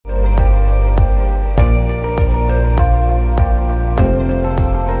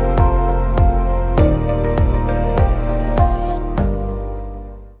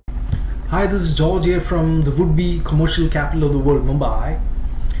Hi, this is George here from the would-be commercial capital of the world, Mumbai.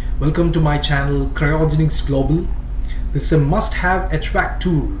 Welcome to my channel Cryogenics Global. This is a must-have HVAC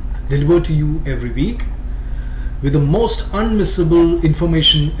tool delivered to you every week with the most unmissable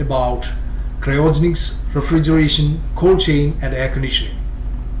information about cryogenics, refrigeration, cold chain and air conditioning.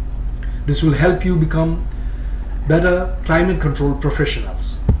 This will help you become better climate control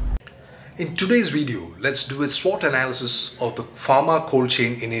professionals. In today's video, let's do a SWOT analysis of the pharma cold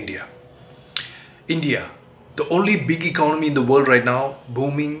chain in India. India, the only big economy in the world right now,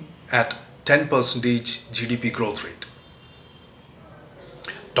 booming at 10% GDP growth rate.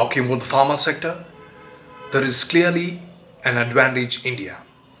 Talking about the pharma sector, there is clearly an advantage India.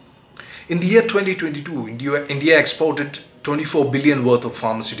 In the year 2022, India exported 24 billion worth of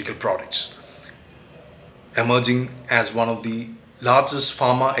pharmaceutical products, emerging as one of the largest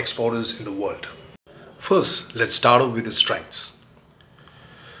pharma exporters in the world. First, let's start off with the strengths.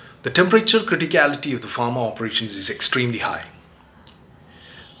 The temperature criticality of the pharma operations is extremely high.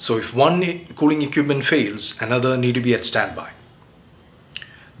 So if one cooling equipment fails, another need to be at standby.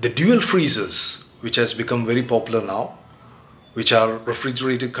 The dual freezers, which has become very popular now, which are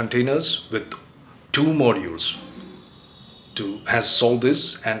refrigerated containers with two modules, has solved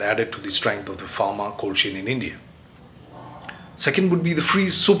this and added to the strength of the pharma cold chain in India. Second would be the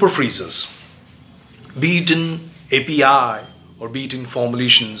super freezers. Be it in API or be it in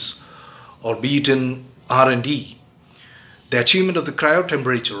formulations or be it in R&D, the achievement of the cryo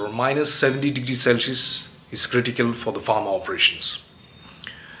temperature or minus 70 degrees Celsius is critical for the pharma operations.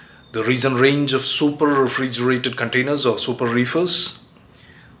 The recent range of super refrigerated containers or super reefers,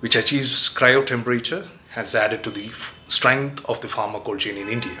 which achieves cryo temperature, has added to the strength of the pharma cold chain in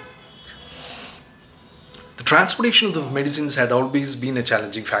India. The transportation of the medicines had always been a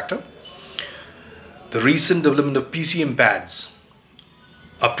challenging factor. The recent development of PCM pads,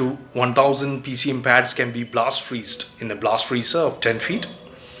 up to 1000 PCM pads can be blast freezed in a blast freezer of 10 feet.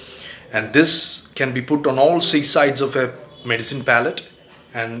 And this can be put on all 6 sides of a medicine pallet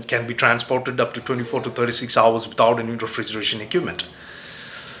and can be transported up to 24 to 36 hours without any refrigeration equipment.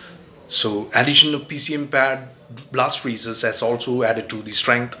 So addition of PCM pad blast freezers has also added to the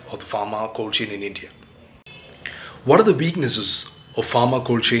strength of the pharma cold chain in India. What are the weaknesses of pharma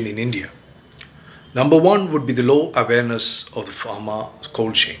cold chain in India? Number one would be the low awareness of the pharma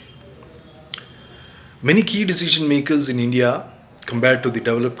cold chain. Many key decision makers in India, compared to the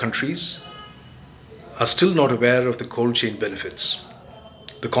developed countries, are still not aware of the cold chain benefits.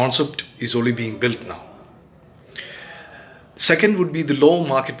 The concept is only being built now. Second would be the low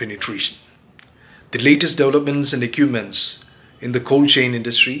market penetration. The latest developments and equipments in the cold chain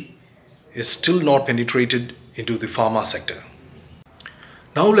industry is still not penetrated into the pharma sector.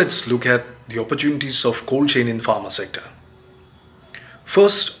 Now let's look at the opportunities of cold chain in pharma sector.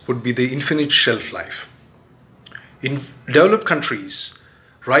 First would be the infinite shelf life. In developed countries,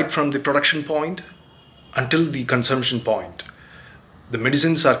 right from the production point until the consumption point, the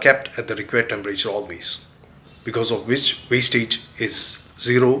medicines are kept at the required temperature always, because of which wastage is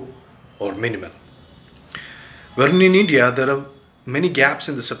zero or minimal. Wherein in India, there are many gaps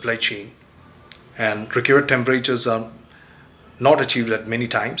in the supply chain and required temperatures are not achieved at many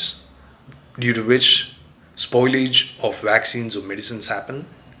times, due to which spoilage of vaccines or medicines happen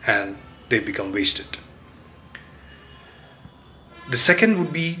and they become wasted. The second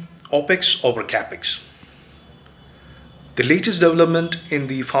would be OPEX over CAPEX. The latest development in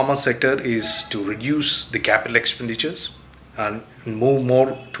the pharma sector is to reduce the capital expenditures and move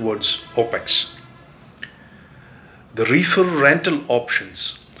more towards OPEX. The reefer rental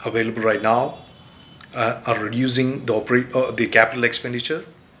options available right now are reducing the capital expenditure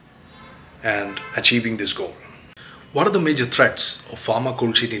and achieving this goal. What are the major threats of pharma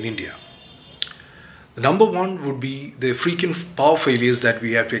cold chain in India? The number one would be the frequent power failures that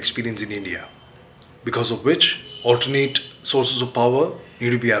we have to experience in India, because of which alternate sources of power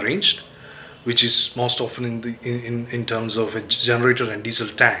need to be arranged, which is most often in terms of a generator and diesel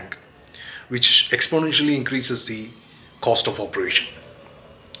tank, which exponentially increases the cost of operation.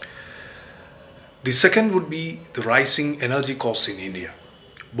 The second would be the rising energy costs in India.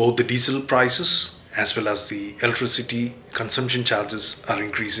 Both the diesel prices as well as the electricity consumption charges are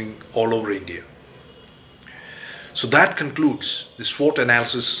increasing all over India. So that concludes the SWOT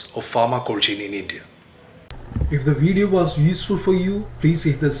analysis of pharma cold chain in India. If the video was useful for you, please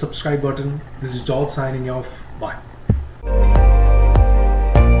hit the subscribe button. This is George signing off. Bye.